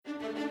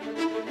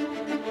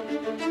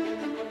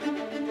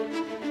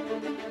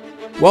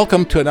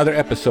Welcome to another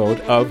episode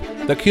of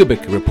The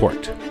Cubic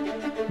Report.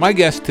 My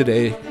guest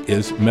today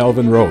is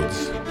Melvin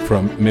Rhodes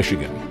from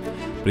Michigan,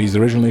 but he's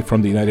originally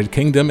from the United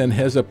Kingdom and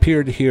has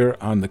appeared here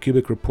on The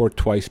Cubic Report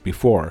twice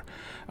before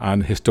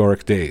on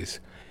historic days.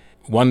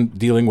 One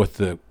dealing with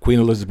the Queen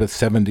Elizabeth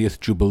 70th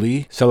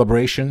Jubilee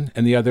celebration,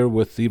 and the other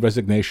with the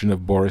resignation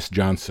of Boris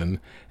Johnson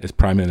as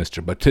Prime Minister.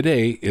 But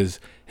today is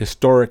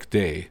Historic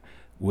Day,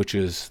 which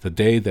is the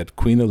day that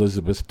Queen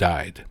Elizabeth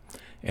died.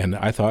 And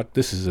I thought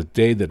this is a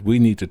day that we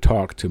need to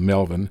talk to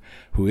Melvin,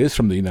 who is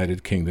from the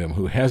United Kingdom,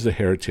 who has the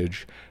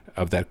heritage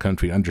of that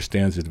country,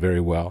 understands it very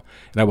well.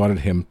 And I wanted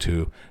him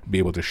to be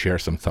able to share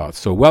some thoughts.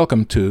 So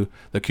welcome to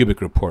the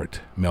Cubic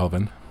Report,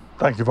 Melvin.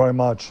 Thank you very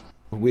much.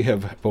 We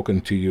have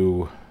spoken to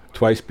you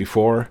twice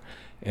before,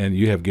 and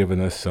you have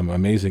given us some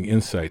amazing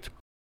insight.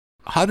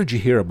 How did you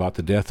hear about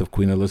the death of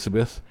Queen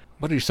Elizabeth?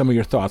 What are some of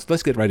your thoughts?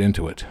 Let's get right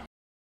into it.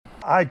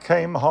 I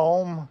came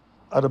home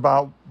at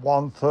about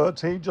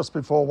 1:30, just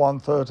before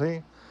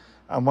 1:30,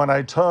 and when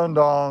I turned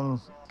on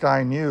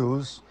Sky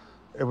News,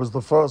 it was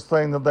the first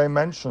thing that they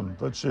mentioned,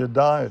 that she had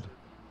died.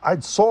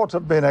 I'd sort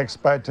of been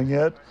expecting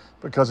it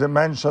because it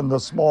mentioned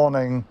this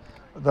morning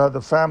that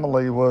the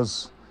family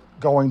was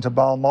going to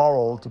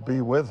Balmoral to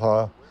be with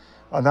her,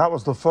 and that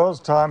was the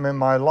first time in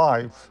my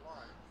life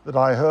that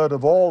I heard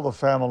of all the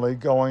family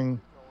going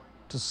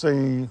to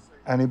see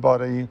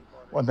anybody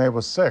when they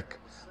were sick.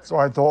 So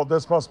I thought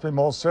this must be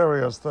more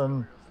serious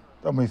than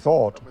we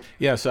thought.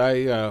 Yes,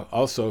 I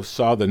also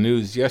saw the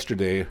news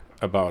yesterday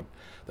about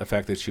the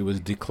fact that she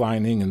was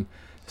declining and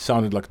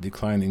sounded like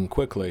declining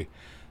quickly.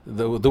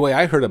 The way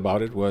I heard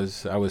about it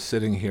was I was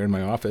sitting here in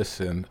my office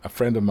and a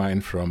friend of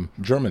mine from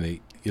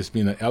Germany,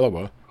 Yasmina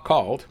Elewa,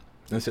 called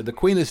and said, "The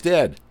Queen is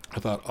dead."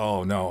 I thought,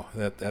 oh no,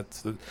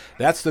 that's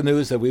the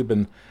news that we've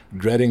been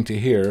dreading to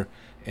hear,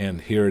 and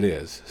here it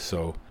is.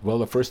 So, well,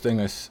 the first thing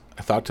I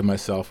thought to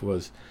myself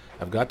was,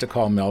 I've got to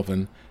call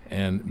Melvin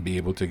and be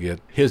able to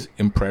get his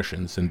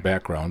impressions and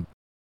background.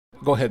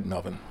 Go ahead,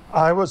 Melvin.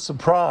 I was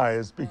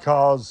surprised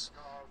because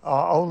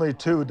only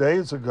 2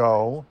 days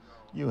ago,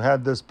 you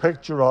had this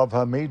picture of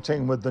her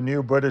meeting with the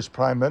new British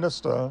Prime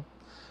Minister,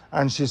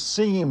 and she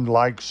seemed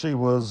like she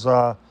was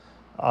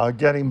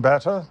getting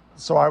better.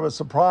 So I was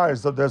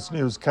surprised that this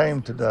news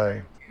came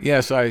today.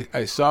 Yes,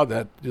 I saw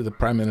that the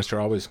Prime Minister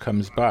always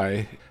comes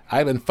by.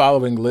 I've been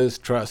following Liz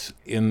Truss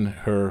in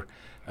her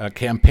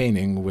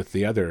campaigning with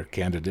the other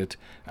candidate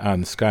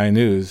on Sky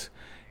News,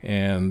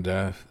 and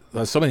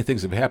so many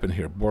things have happened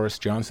here. Boris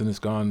Johnson is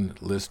gone,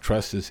 Liz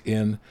Truss is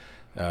in,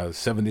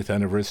 70th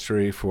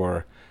anniversary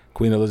for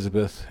Queen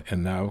Elizabeth,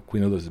 and now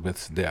Queen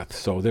Elizabeth's death.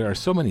 So there are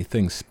so many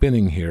things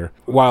spinning here.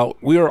 While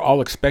we are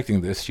all expecting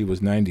this, she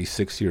was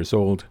 96 years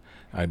old,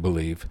 I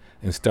believe,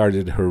 and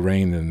started her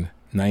reign in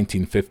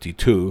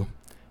 1952,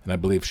 and I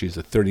believe she's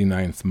the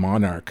 39th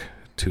monarch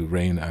to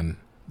reign on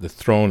the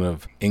throne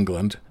of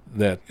England.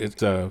 That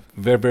it's a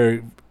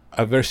very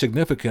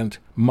significant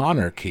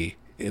monarchy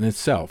in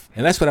itself.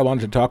 And that's what I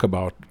wanted to talk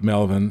about,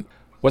 Melvin.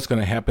 What's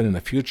going to happen in the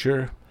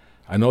future?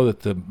 I know that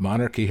the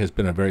monarchy has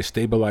been a very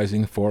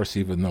stabilizing force,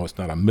 even though it's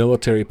not a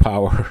military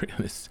power.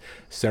 It's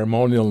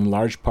ceremonial in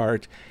large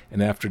part.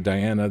 And after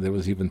Diana, there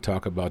was even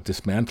talk about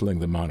dismantling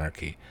the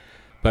monarchy.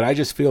 But I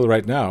just feel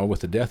right now, with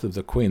the death of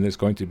the Queen, there's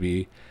going to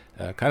be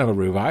kind of a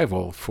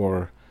revival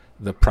for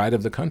the pride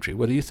of the country.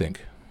 What do you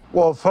think?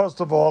 Well, first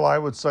of all, I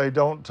would say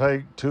don't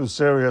take too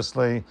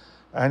seriously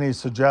any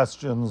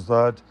suggestions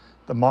that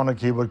the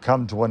monarchy would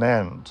come to an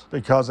end,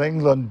 because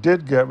England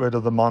did get rid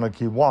of the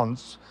monarchy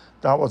once.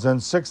 That was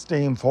in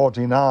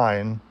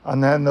 1649,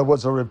 and then there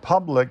was a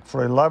republic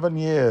for 11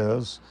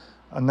 years,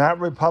 and that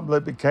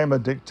republic became a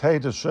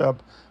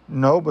dictatorship.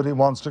 Nobody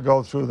wants to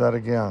go through that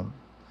again.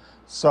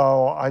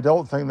 So I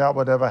don't think that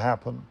would ever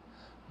happen.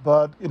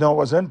 But, it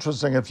was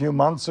interesting. A few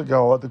months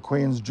ago at the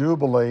Queen's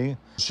Jubilee,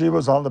 she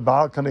was on the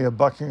balcony of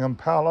Buckingham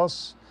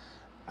Palace,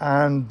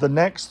 and the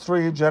next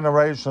 3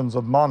 generations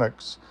of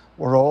monarchs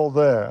were all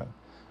there.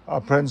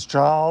 Prince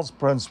Charles,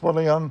 Prince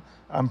William,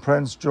 and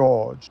Prince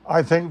George.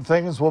 I think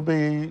things will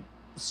be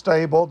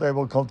stable. They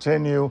will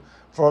continue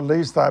for at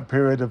least that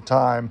period of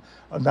time,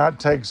 and that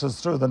takes us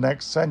through the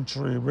next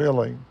century,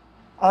 really.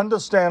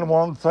 Understand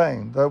one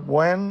thing, that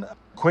when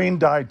Queen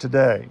died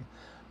today,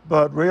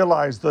 but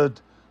realize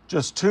that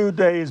just 2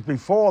 days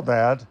before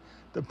that,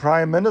 the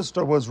Prime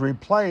Minister was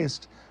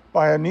replaced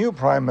by a new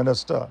Prime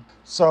Minister.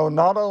 So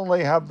not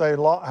only have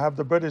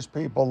the British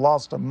people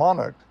lost a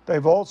monarch,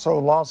 they've also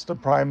lost a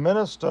Prime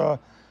Minister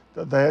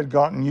that they had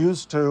gotten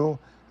used to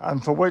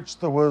and for which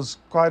there was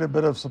quite a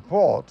bit of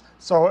support.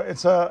 So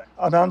it's an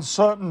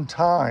uncertain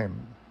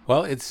time.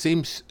 Well, it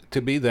seems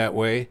to be that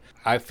way.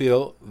 I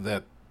feel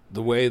that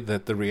the way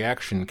that the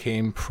reaction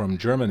came from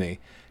Germany,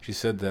 she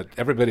said that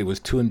everybody was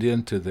tuned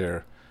in to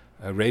their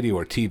radio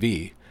or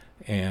TV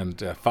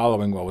and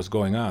following what was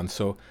going on.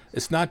 So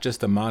it's not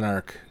just a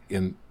monarch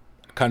in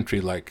a country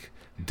like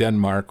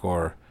Denmark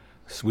or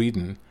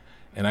Sweden.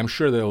 And I'm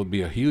sure there will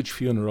be a huge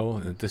funeral.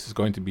 And this is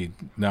going to be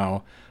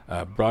now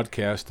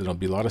broadcast. There'll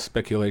be a lot of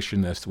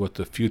speculation as to what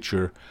the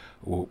future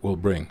will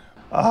bring.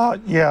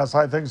 Yes,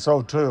 I think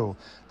so too.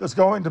 There's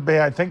going to be,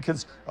 I think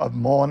it's a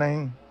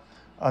mourning,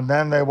 and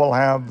then they will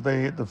have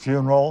the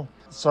funeral.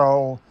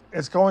 So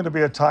it's going to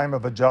be a time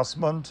of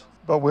adjustment,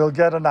 but we'll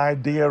get an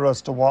idea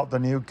as to what the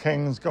new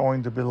king's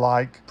going to be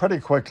like pretty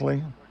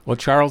quickly. Well,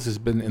 Charles has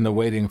been in the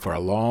waiting for a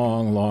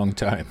long, long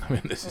time. I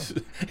mean, this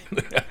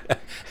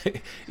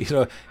is,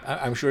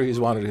 I'm sure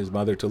he's wanted his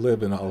mother to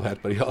live and all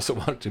that, but he also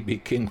wanted to be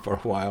king for a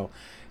while,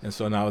 and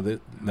so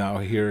now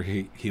here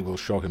he will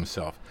show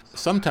himself.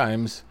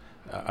 Sometimes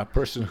a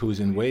person who's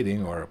in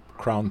waiting or a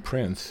crown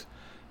prince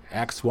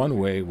acts one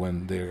way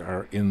when they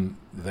are in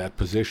that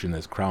position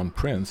as crown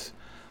prince,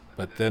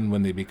 but then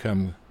when they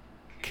become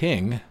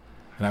king,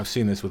 and I've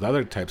seen this with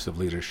other types of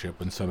leadership,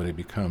 when somebody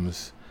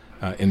becomes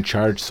in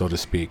charge, so to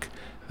speak,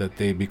 that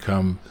they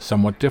become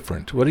somewhat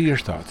different. What are your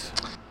thoughts?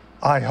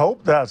 I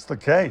hope that's the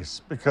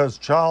case, because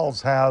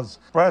Charles has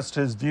expressed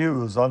his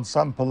views on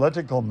some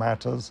political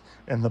matters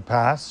in the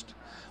past,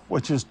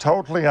 which is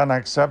totally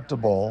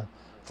unacceptable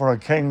for a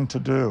king to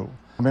do.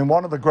 I mean,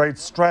 one of the great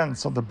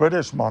strengths of the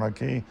British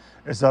monarchy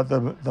is that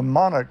the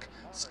monarch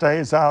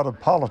stays out of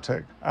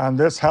politics, and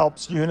this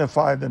helps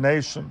unify the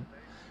nation.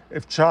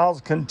 If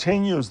Charles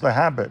continues the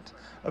habit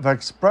of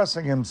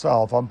expressing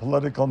himself on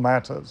political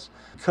matters,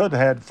 could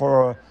head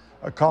for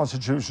a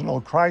constitutional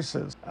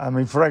crisis. I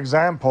mean, for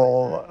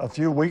example, a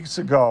few weeks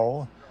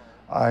ago,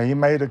 he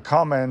made a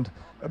comment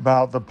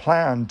about the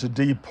plan to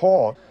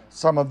deport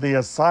some of the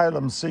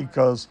asylum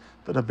seekers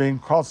that have been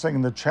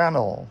crossing the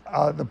channel.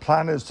 The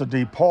plan is to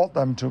deport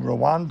them to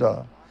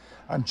Rwanda.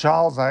 And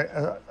Charles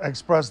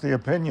expressed the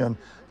opinion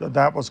that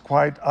that was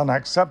quite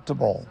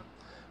unacceptable.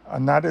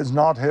 And that is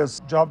not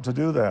his job to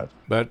do that.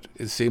 But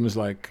it seems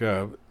like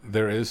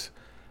there is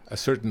a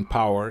certain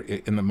power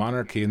in the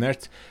monarchy, and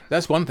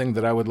that's one thing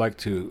that I would like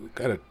to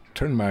kind of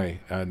turn my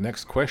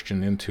next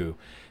question into,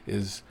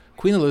 is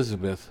Queen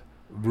Elizabeth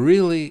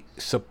really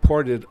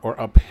supported or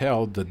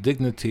upheld the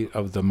dignity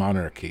of the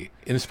monarchy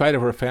in spite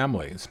of her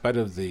family, in spite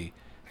of the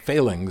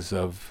failings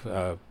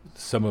of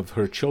some of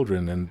her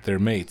children and their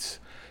mates.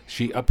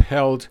 She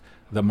upheld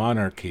the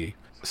monarchy,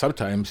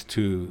 sometimes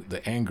to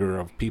the anger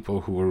of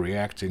people who were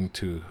reacting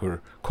to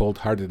her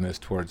cold-heartedness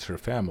towards her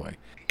family.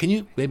 Can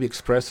you maybe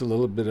express a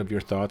little bit of your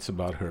thoughts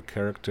about her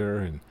character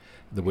and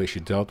the way she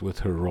dealt with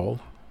her role?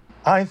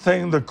 I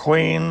think the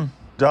Queen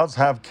does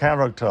have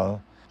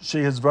character. She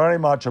is very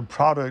much a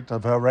product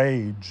of her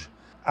age.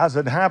 As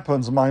it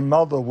happens, my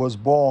mother was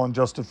born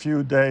just a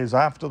few days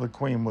after the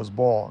Queen was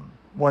born.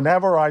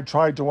 Whenever I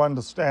tried to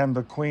understand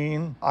the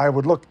Queen, I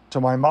would look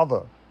to my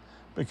mother,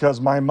 because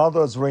my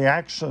mother's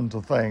reaction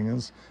to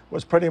things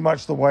was pretty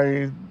much the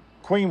way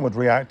Queen would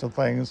react to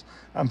things,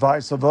 and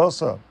vice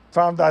versa.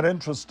 Found that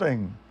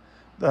interesting.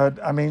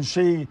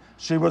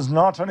 She was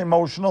not an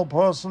emotional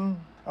person.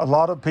 A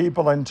lot of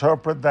people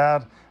interpret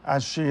that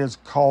as she is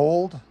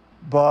cold,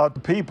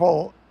 but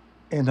people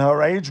in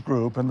her age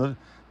group, and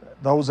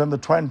those in the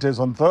 20s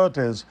and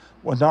 30s,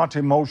 were not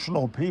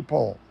emotional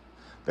people.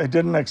 They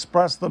didn't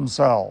express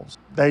themselves.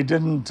 They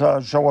didn't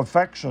show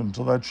affection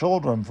to their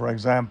children, for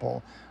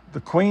example.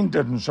 The Queen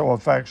didn't show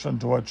affection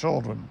to her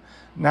children.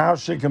 Now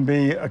she can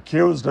be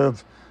accused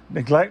of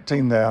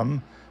neglecting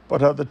them,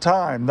 but at the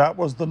time, that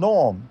was the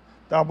norm.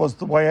 That was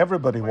the way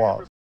everybody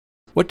was.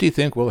 What do you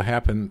think will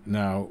happen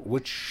now?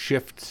 Which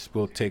shifts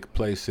will take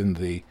place in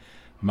the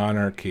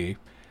monarchy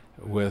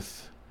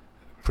with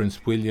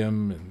Prince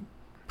William and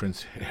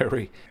Prince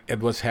Harry?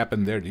 And what's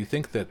happened there? Do you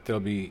think that there'll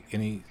be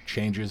any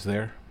changes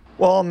there?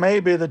 Well,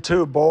 maybe the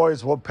two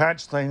boys will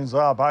patch things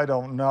up. I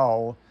don't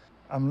know.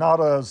 I'm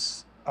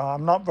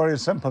not very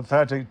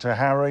sympathetic to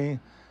Harry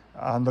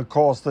and the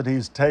course that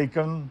he's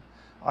taken.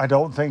 I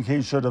don't think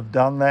he should have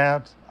done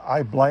that.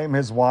 I blame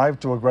his wife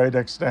to a great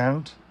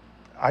extent.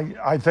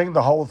 I think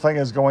the whole thing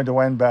is going to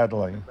end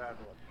badly.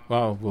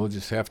 Well, we'll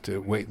just have to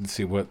wait and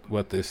see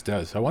what this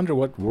does. I wonder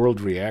what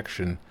world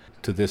reaction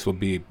to this will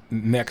be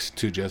next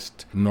to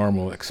just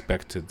normal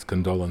expected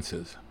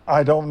condolences.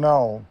 I don't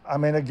know. I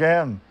mean,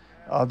 again,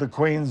 the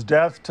Queen's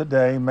death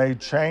today may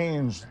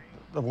change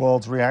the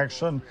world's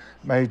reaction,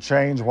 may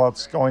change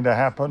what's going to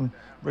happen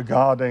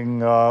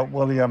regarding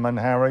William and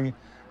Harry.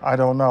 I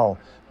don't know.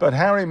 But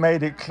Harry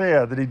made it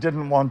clear that he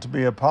didn't want to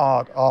be a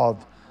part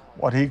of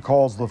what he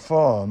calls the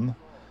firm,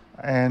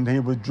 and he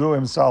withdrew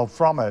himself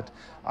from it.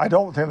 I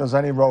don't think there's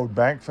any road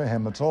back for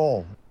him at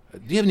all.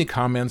 Do you have any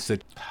comments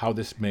that how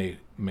this may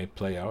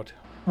play out?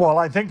 Well,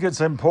 I think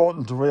it's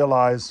important to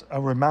realize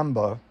and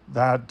remember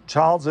that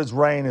Charles's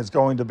reign is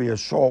going to be a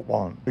short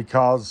one,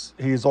 because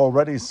he's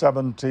already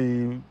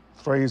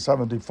 73,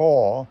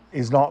 74.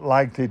 He's not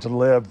likely to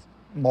live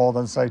more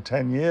than, say,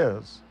 10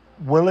 years.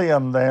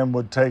 William then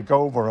would take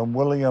over, and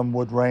William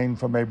would reign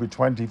for maybe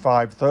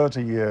 25,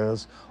 30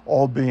 years,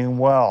 all being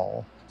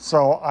well.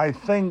 So I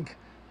think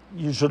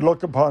you should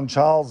look upon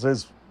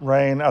Charles's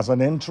reign as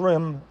an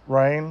interim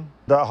reign,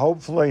 that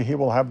hopefully he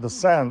will have the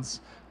sense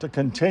to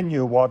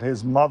continue what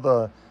his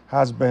mother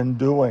has been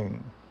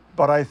doing.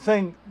 But I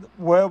think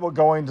where we're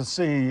going to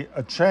see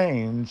a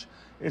change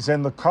is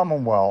in the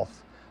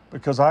Commonwealth,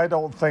 because I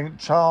don't think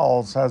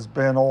Charles has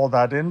been all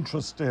that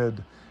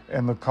interested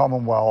in the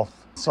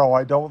Commonwealth. So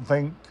I don't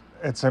think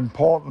its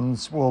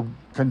importance will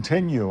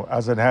continue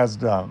as it has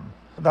done.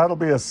 That'll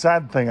be a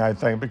sad thing, I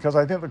think, because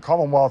I think the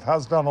Commonwealth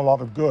has done a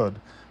lot of good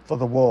for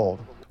the world.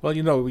 Well,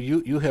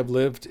 you have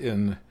lived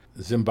in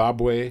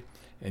Zimbabwe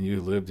and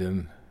you lived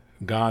in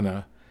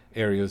Ghana,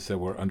 areas that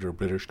were under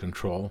British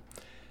control.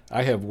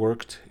 I have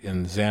worked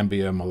in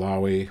Zambia,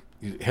 Malawi,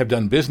 have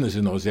done business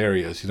in those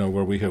areas,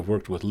 where we have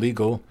worked with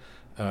legal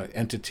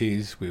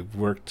entities, we've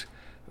worked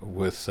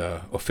with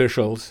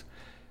officials.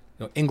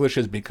 English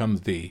has become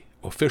the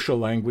official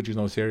language in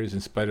those areas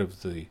in spite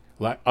of the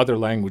other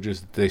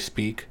languages that they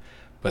speak,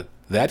 but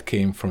that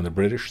came from the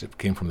British, it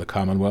came from the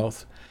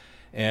Commonwealth.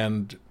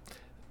 And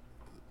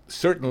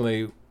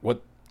certainly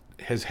what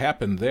has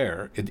happened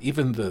there, and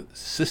even the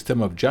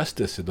system of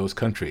justice in those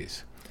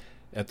countries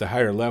at the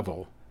higher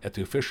level, at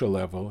the official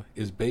level,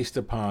 is based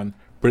upon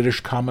British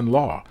common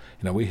law.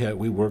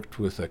 We worked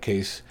with a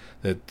case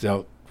that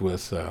dealt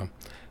with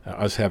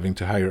us having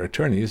to hire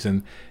attorneys,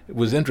 and it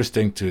was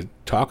interesting to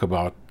talk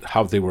about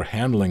how they were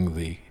handling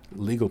the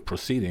legal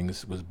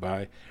proceedings was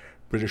by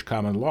British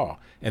common law.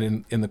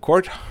 And in the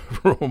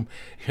courtroom,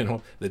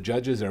 the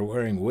judges are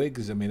wearing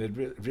wigs. I mean,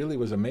 it really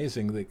was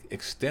amazing the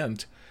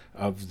extent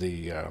of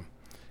the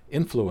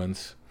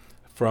influence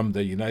from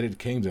the United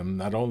Kingdom,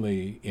 not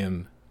only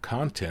in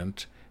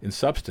content, in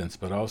substance,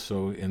 but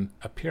also in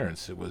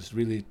appearance. It was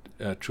really,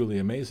 truly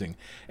amazing.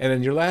 And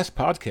in your last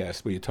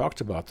podcast, where you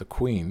talked about the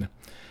Queen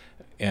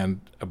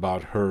and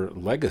about her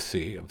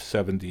legacy of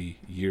 70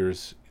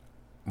 years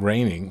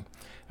reigning,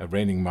 a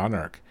reigning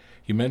monarch,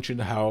 you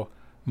mentioned how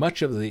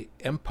much of the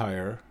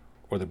empire,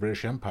 or the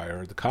British Empire,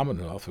 or the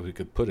Commonwealth, if we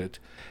could put it,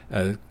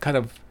 kind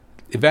of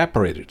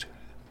evaporated.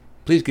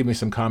 Please give me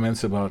some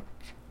comments about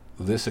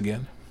this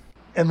again.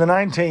 In the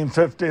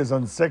 1950s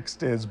and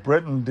 60s,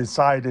 Britain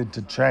decided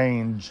to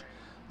change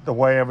the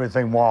way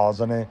everything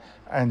was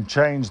and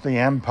change the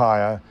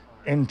empire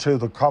into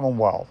the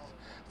Commonwealth.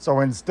 So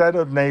instead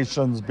of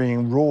nations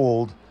being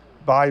ruled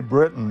by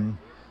Britain,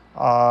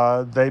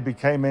 they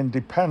became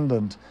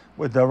independent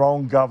with their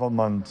own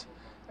government.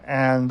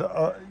 And,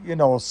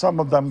 some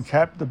of them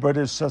kept the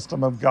British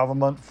system of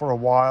government for a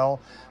while,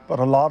 but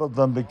a lot of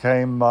them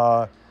became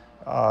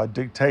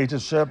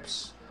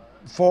dictatorships.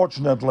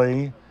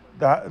 Fortunately,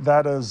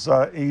 that has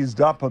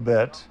eased up a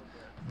bit,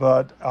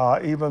 but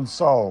even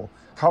so,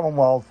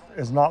 Commonwealth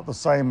is not the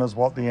same as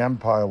what the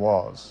empire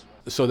was.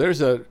 So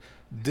there's a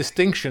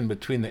distinction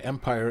between the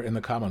empire and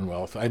the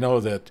Commonwealth. I know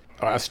that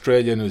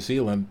Australia, New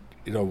Zealand,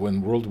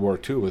 when World War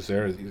II was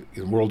there,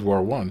 in World War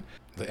I,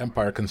 the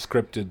empire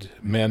conscripted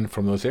men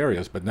from those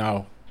areas, but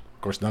now,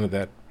 of course, none of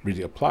that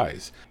really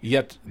applies.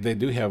 Yet they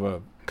do have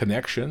a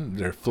connection.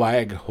 Their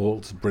flag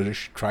holds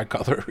British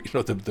tricolor,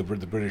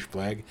 the British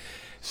flag.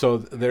 So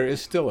there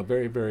is still a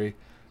very, very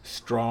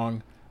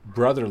strong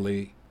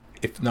brotherly,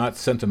 if not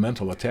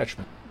sentimental,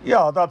 attachment.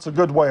 Yeah, that's a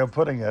good way of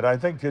putting it. I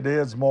think it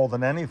is, more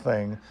than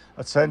anything,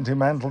 a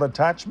sentimental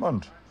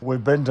attachment.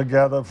 We've been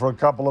together for a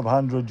couple of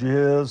 100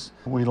 years.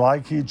 We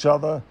like each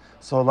other,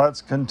 so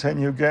let's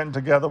continue getting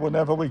together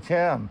whenever we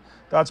can.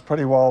 That's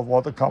pretty well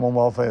what the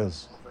Commonwealth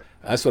is.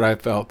 That's what I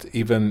felt,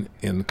 even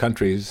in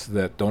countries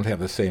that don't have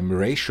the same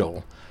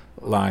racial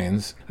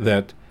lines,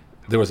 that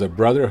there was a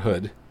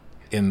brotherhood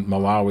in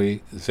Malawi,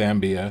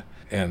 Zambia,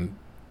 and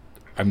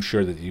I'm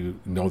sure that you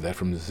know that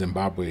from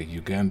Zimbabwe,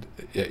 Uganda,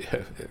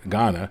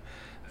 Ghana,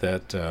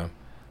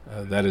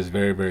 that is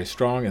very, very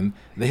strong. And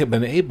they have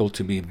been able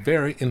to be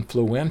very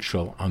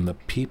influential on the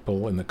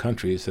people in the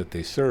countries that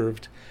they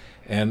served.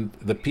 And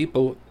the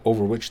people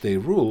over which they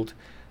ruled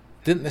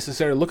didn't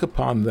necessarily look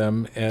upon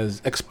them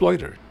as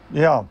exploiters.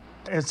 Yeah,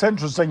 it's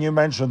interesting you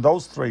mentioned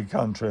those three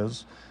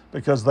countries,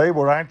 because they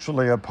were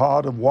actually a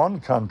part of one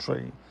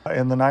country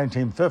in the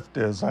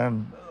 1950s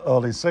and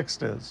early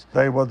 60s.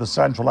 They were the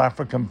Central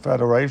African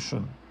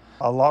Federation.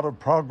 A lot of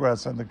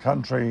progress in the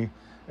country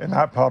in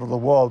that part of the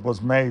world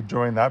was made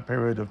during that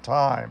period of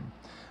time.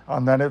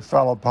 And then it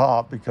fell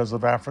apart because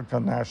of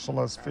African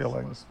nationalist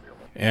feelings.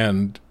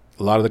 And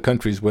a lot of the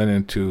countries went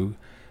into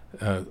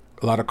a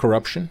lot of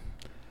corruption,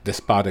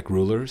 despotic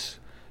rulers,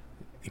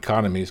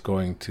 economies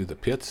going to the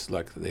pits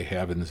like they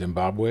have in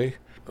Zimbabwe.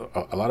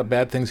 A lot of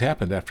bad things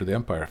happened after the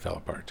empire fell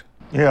apart.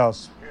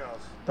 Yes,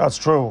 that's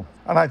true.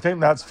 And I think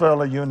that's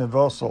fairly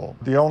universal.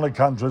 The only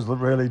countries that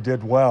really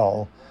did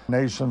well,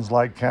 nations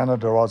like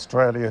Canada,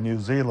 Australia, New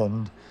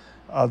Zealand,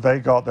 they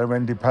got their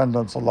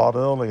independence a lot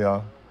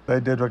earlier. They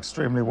did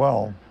extremely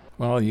well.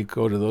 Well, you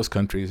go to those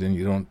countries and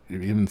you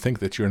even think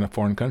that you're in a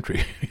foreign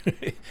country.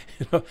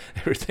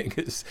 Everything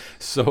is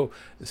so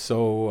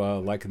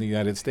like in the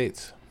United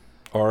States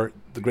or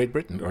the Great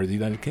Britain or the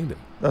United Kingdom.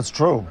 That's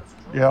true,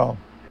 yeah.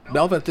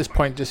 Melvin, at this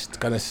point, just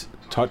kind of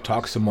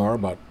talk some more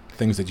about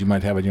things that you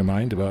might have in your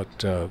mind,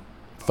 about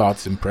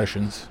thoughts,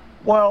 impressions.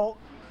 Well,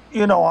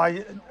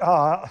 I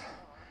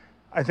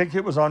think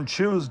it was on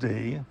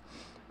Tuesday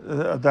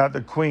that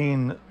the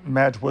Queen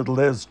met with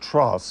Liz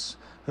Truss,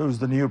 who's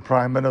the new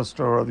Prime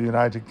Minister of the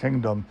United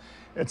Kingdom.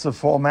 It's a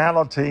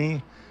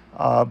formality.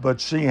 but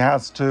she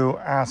has to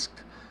ask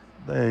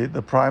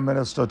the Prime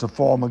Minister to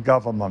form a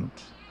government.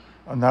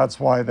 And that's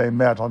why they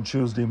met on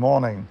Tuesday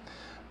morning.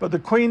 But the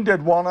Queen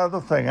did one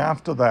other thing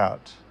after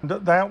that.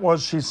 That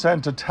was she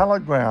sent a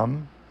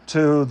telegram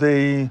to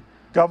the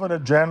Governor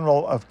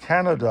General of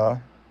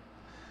Canada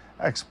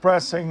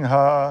expressing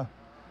her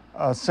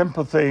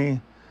sympathy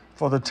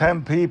for the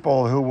 10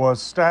 people who were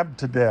stabbed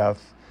to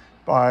death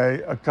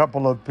by a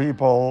couple of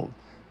people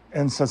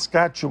in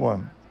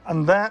Saskatchewan.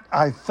 And that,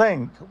 I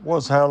think,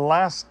 was her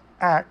last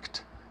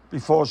act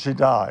before she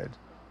died.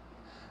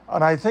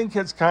 And I think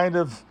it's kind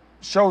of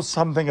shows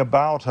something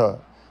about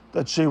her,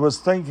 that she was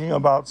thinking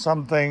about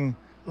something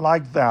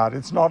like that.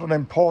 It's not an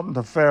important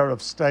affair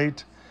of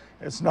state.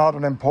 It's not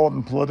an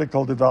important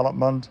political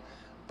development,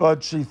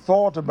 but she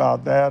thought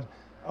about that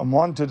and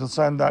wanted to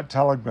send that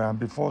telegram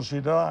before she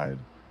died.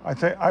 I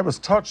think I was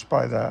touched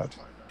by that.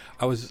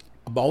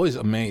 I'm always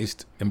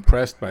amazed,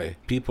 impressed by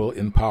people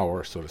in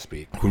power, so to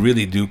speak, who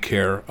really do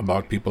care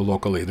about people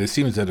locally. It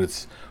seems that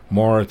it's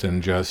more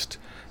than just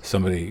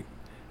somebody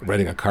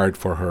writing a card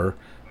for her,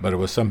 but it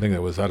was something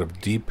that was out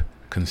of deep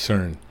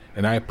concern.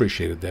 And I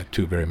appreciated that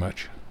too very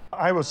much.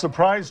 I was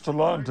surprised to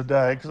learn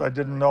today, because I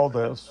didn't know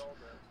this,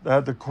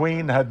 that the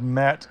Queen had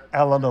met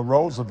Eleanor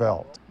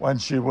Roosevelt when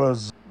she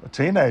was a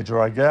teenager,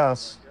 I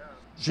guess.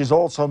 She's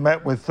also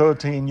met with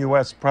 13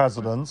 U.S.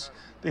 presidents.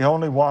 The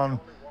only one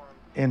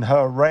in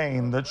her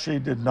reign that she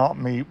did not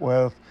meet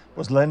with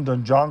was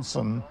Lyndon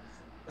Johnson,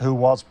 who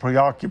was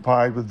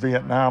preoccupied with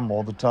Vietnam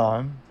all the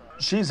time.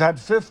 She's had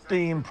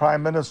 15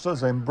 prime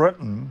ministers in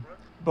Britain,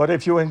 but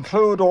if you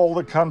include all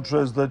the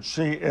countries that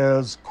she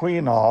is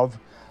queen of,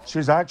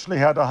 she's actually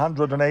had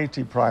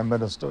 180 prime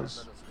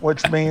ministers,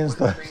 which means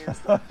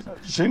that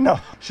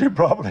she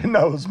probably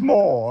knows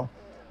more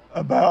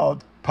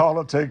about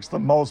politics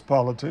than most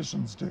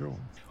politicians do.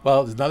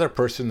 Well, there's another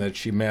person that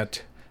she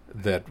met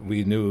that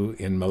we knew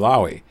in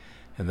Malawi,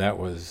 and that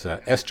was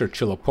Esther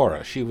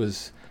Chilapora. She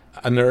was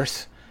a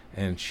nurse,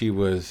 and she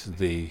was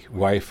the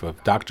wife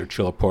of Dr.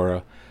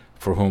 Chilapora,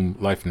 for whom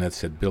Life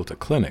Nets had built a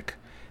clinic,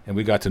 and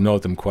we got to know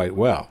them quite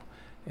well.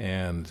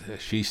 And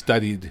she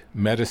studied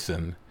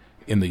medicine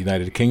in the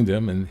United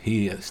Kingdom, and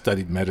he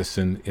studied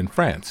medicine in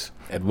France.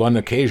 At one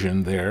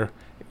occasion there,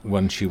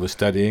 when she was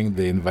studying,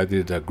 they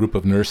invited a group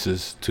of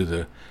nurses to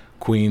the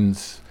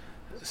Queen's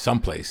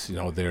someplace,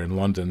 there in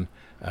London,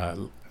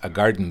 a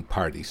garden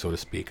party, so to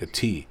speak, a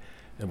tea,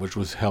 which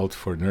was held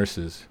for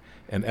nurses.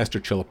 And Esther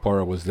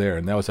Chilapora was there,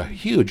 and that was a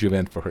huge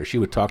event for her. She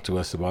would talk to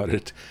us about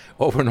it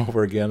over and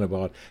over again,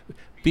 about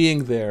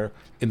being there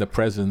in the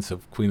presence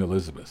of Queen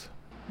Elizabeth.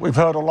 We've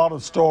heard a lot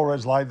of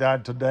stories like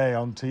that today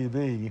on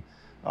TV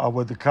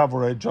with the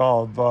coverage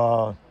of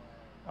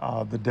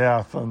the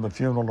death and the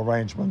funeral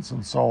arrangements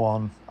and so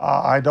on.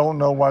 I don't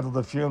know whether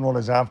the funeral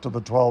is after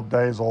the 12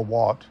 days or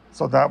what,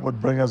 so that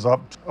would bring us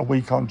up a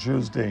week on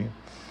Tuesday.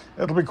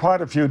 It'll be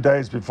quite a few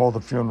days before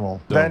the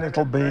funeral. Then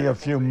it'll be a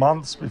few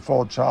months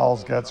before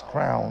Charles gets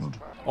crowned.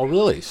 Oh,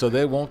 really? So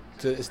they won't,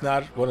 it's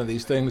not one of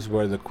these things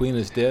where the Queen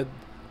is dead,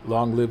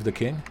 long live the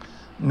King?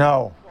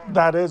 No,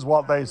 that is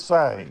what they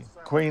say.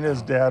 Queen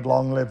is dead,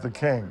 long live the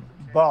King.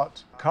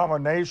 But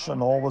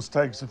coronation always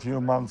takes a few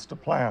months to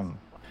plan.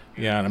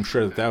 Yeah, and I'm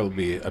sure that will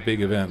be a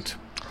big event,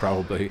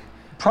 probably.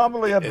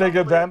 Probably a big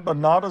event, but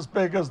not as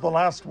big as the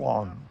last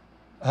one.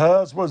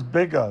 Hers was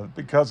bigger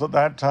because at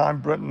that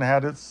time Britain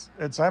had its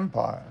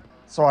empire.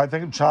 So I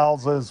think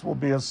Charles's will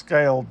be a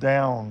scaled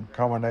down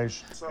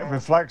coronation. It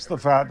reflects the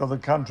fact that the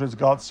country's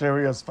got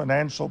serious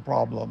financial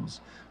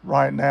problems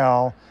right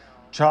now.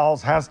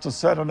 Charles has to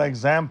set an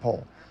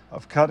example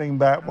of cutting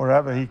back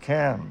wherever he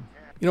can.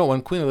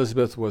 When Queen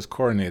Elizabeth was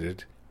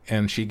coronated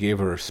and she gave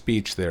her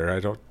speech there, I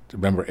don't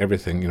remember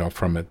everything,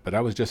 from it, but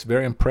I was just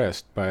very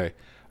impressed by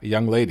a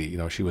young lady,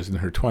 she was in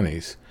her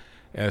 20s,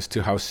 as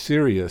to how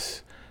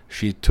serious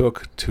she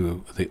took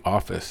to the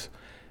office.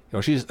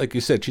 She's, like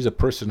you said, she's a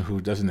person who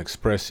doesn't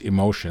express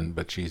emotion,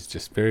 but she's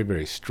just very,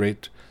 very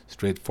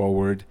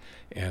straightforward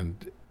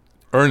and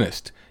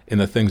earnest in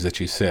the things that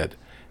she said.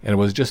 And it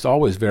was just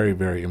always very,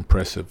 very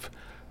impressive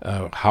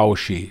how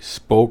she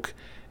spoke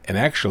and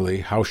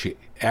actually how she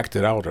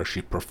acted out or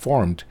she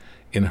performed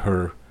in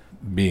her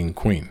being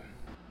queen.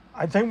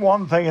 I think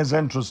one thing is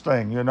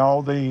interesting,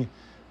 the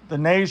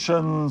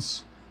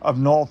nations of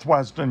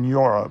northwestern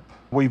Europe,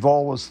 we've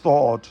always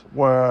thought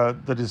were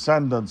the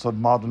descendants of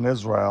modern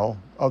Israel,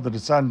 or the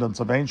descendants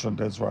of ancient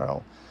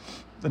Israel.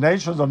 The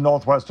nations of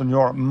northwestern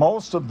Europe,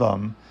 most of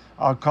them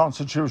are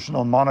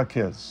constitutional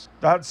monarchies.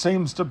 That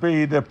seems to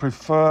be the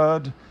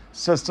preferred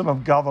system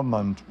of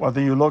government,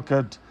 whether you look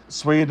at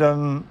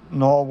Sweden,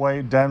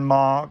 Norway,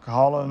 Denmark,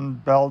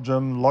 Holland,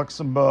 Belgium,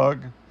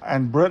 Luxembourg,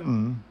 and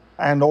Britain,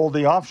 and all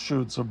the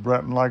offshoots of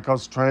Britain, like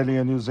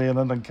Australia, New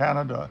Zealand, and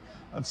Canada,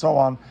 and so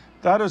on.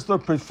 That is the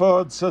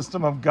preferred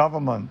system of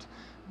government.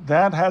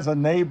 That has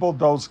enabled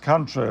those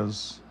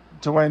countries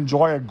to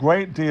enjoy a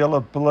great deal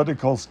of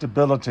political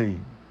stability.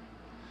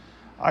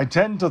 I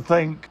tend to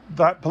think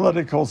that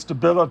political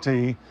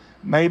stability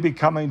may be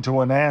coming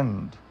to an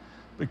end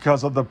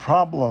because of the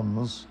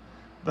problems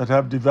that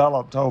have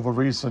developed over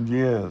recent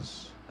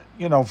years.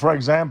 For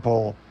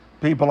example,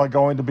 people are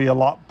going to be a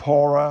lot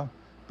poorer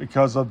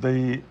because of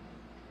the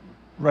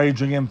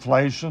raging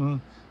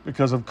inflation,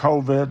 because of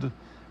COVID,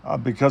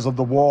 because of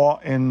the war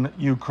in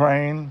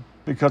Ukraine,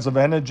 because of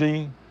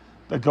energy.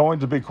 They're going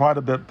to be quite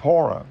a bit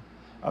poorer.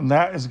 And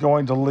that is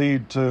going to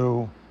lead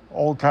to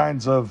all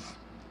kinds of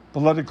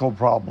political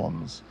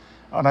problems.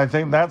 And I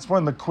think that's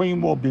when the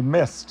Queen will be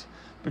missed,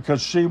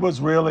 because she was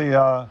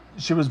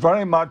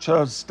very much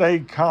a stay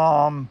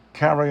calm,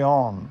 carry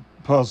on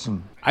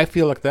person. I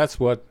feel like that's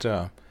what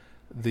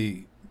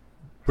the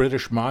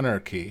British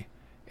monarchy,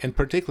 and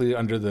particularly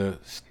under the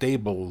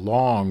stable,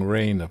 long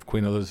reign of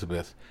Queen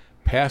Elizabeth,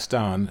 passed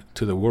on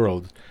to the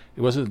world.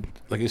 It wasn't,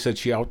 like you said,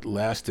 she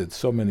outlasted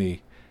so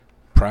many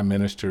prime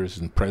ministers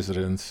and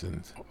presidents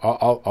and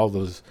all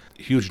those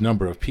huge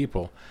number of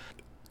people.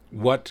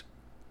 What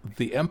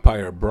the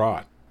empire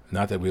brought,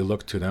 not that we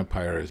look to an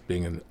empire as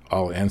being an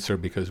all answer,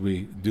 because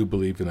we do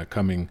believe in a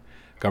coming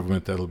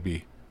government that'll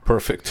be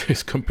perfect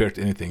as compared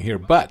to anything here,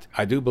 but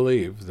I do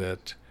believe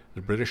that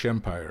the British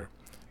Empire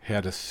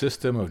had a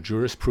system of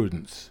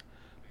jurisprudence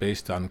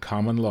based on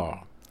common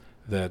law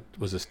that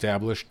was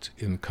established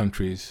in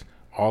countries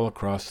all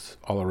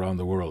around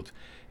the world.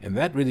 And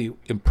that really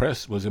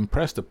was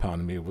impressed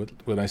upon me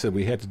when I said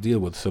we had to deal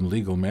with some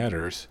legal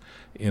matters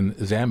in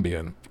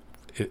Zambia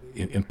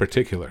in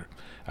particular.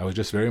 I was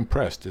just very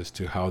impressed as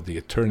to how the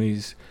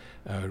attorneys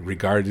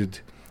regarded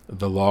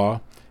the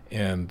law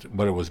and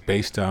what it was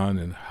based on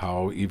and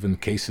how even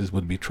cases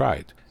would be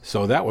tried.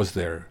 So that was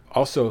there.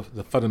 Also,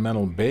 the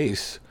fundamental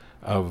base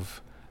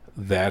of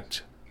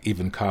that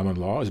even common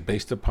law is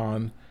based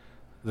upon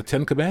the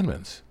Ten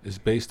Commandments, is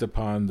based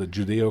upon the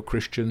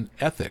Judeo-Christian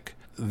ethic.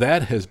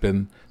 That has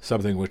been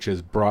something which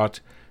has brought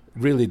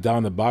really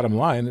down the bottom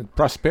line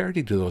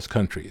prosperity to those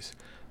countries,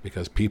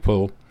 because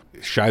people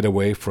shied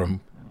away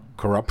from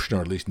corruption,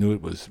 or at least knew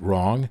it was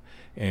wrong,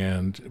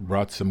 and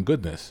brought some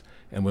goodness.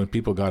 And when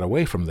people got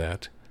away from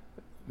that,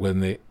 when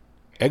they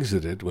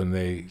exited, when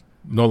they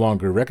no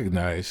longer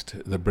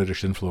recognized the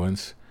British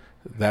influence,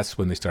 that's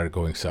when they started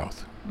going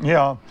south.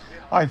 Yeah,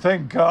 I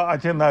think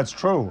that's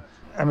true.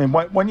 I mean,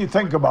 when you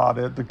think about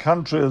it, the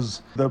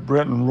countries that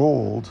Britain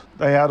ruled,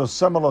 they had a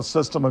similar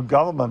system of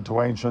government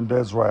to ancient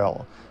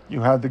Israel.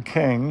 You had the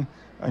king,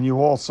 and you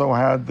also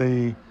had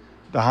the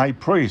high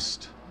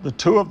priest. The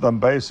two of them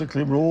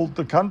basically ruled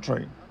the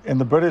country. In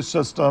the British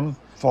system,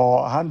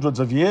 for hundreds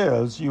of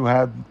years, you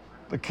had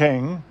the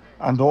king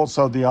and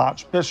also the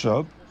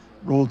archbishop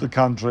ruled the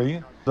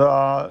country.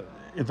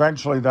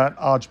 Eventually, that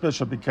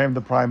archbishop became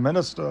the prime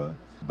minister.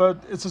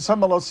 But it's a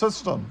similar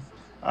system,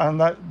 and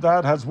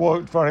that has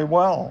worked very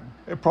well.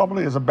 It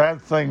probably is a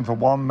bad thing for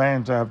one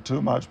man to have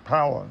too much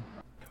power.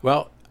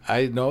 Well,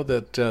 I know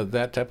that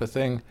that type of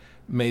thing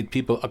made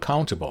people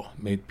accountable.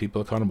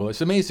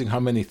 It's amazing how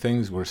many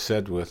things were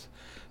said with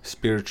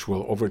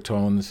spiritual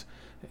overtones,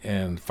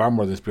 and far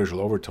more than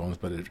spiritual overtones,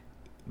 but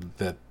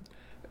that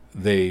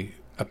they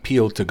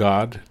appealed to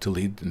God to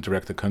lead and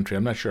direct the country.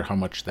 I'm not sure how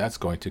much that's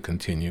going to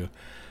continue,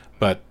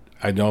 but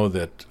I know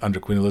that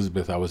under Queen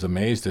Elizabeth, I was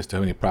amazed as to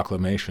how many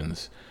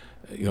proclamations,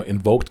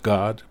 invoked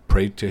God,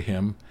 prayed to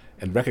him,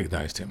 and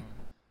recognized him.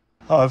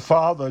 Her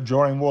father,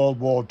 during World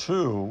War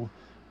II,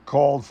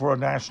 called for a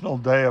national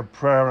day of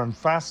prayer and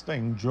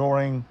fasting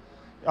throughout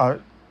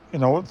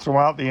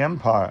the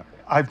empire.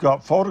 I've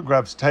got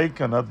photographs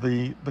taken of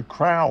the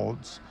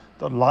crowds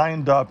that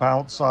lined up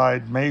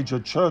outside major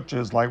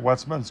churches like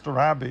Westminster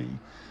Abbey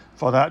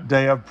for that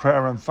day of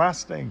prayer and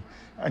fasting.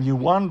 And you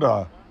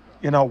wonder,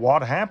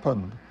 what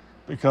happened?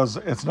 Because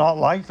it's not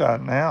like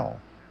that now,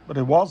 but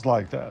it was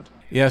like that.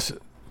 Yes,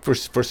 for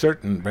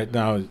certain. Right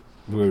now,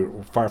 we're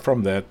far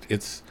from that.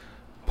 It's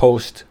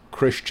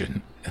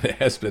post-Christian, and it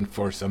has been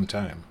for some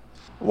time.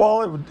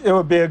 Well, it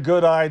would be a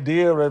good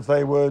idea if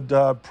they would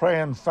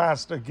pray and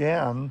fast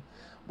again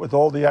with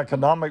all the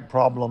economic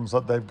problems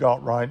that they've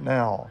got right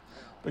now,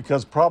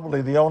 because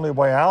probably the only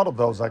way out of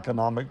those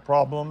economic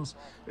problems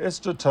is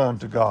to turn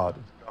to God.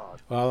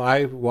 Well,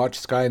 I watch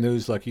Sky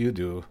News like you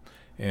do,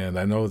 and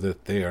I know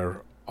that they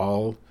are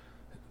all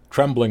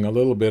trembling a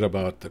little bit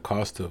about the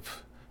cost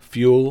of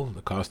fuel,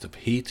 the cost of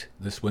heat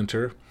this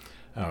winter,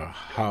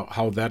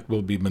 how that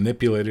will be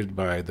manipulated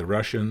by the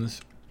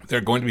Russians. There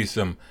are going to be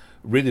some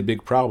really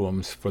big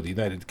problems for the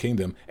United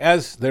Kingdom,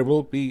 as there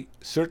will be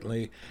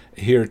certainly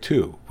here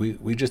too. I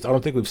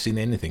don't think we've seen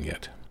anything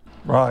yet.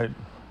 Right.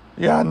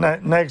 Yeah,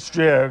 next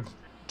year,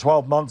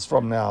 12 months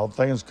from now,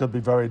 things could be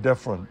very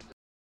different.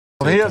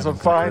 Well, here's a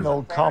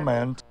final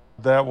comment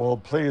that will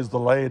please the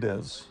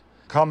ladies.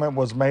 Comment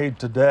was made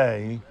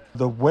today: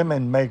 the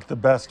women make the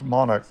best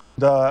monarch.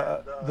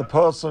 The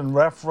person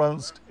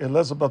referenced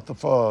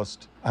Elizabeth I,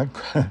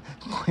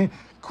 and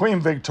Queen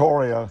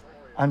Victoria,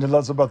 and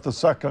Elizabeth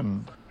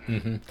II.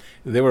 Mm-hmm.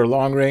 They were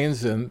long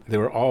reigns, and they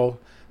were all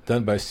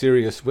done by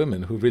serious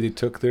women who really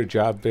took their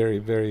job very,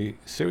 very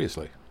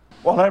seriously.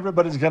 Well,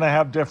 everybody's going to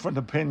have different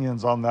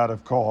opinions on that,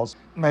 of course.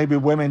 Maybe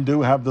women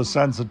do have the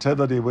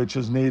sensitivity which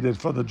is needed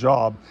for the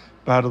job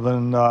better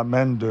than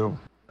men do.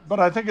 But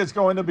I think it's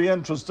going to be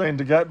interesting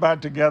to get back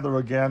together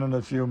again in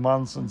a few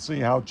months and see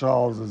how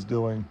Charles is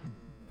doing.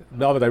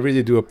 Melvin, I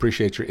really do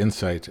appreciate your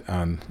insight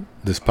on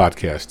this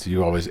podcast.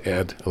 You always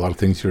add a lot of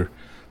things. Your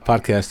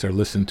podcasts are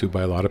listened to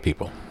by a lot of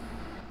people.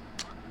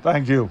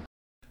 Thank you.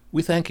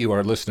 We thank you,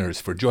 our listeners,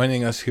 for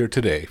joining us here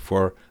today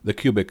for the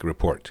Cubic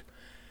Report.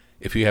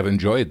 If you have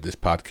enjoyed this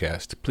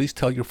podcast, please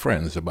tell your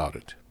friends about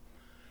it.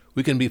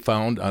 We can be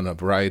found on a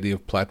variety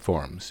of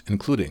platforms,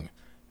 including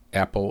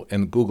Apple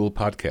and Google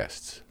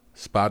Podcasts,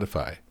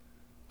 Spotify,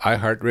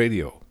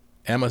 iHeartRadio,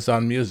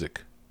 Amazon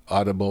Music,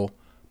 Audible,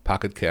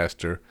 Pocket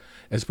Caster,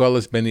 as well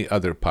as many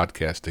other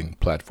podcasting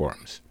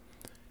platforms.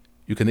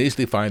 You can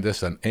easily find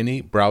us on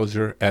any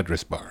browser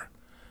address bar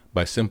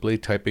by simply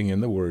typing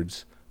in the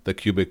words, The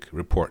Cubic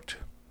Report.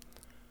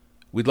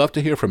 We'd love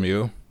to hear from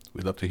you.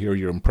 We'd love to hear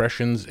your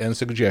impressions and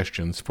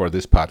suggestions for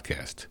this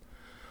podcast.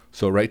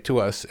 So write to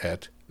us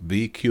at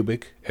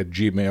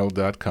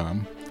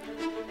vcubic@gmail.com.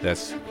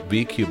 That's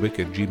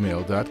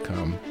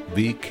vcubic@gmail.com,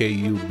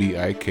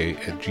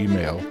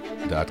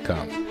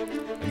 vkubik@gmail.com.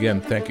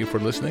 Again, thank you for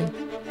listening.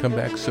 Come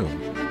back soon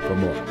for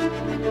more.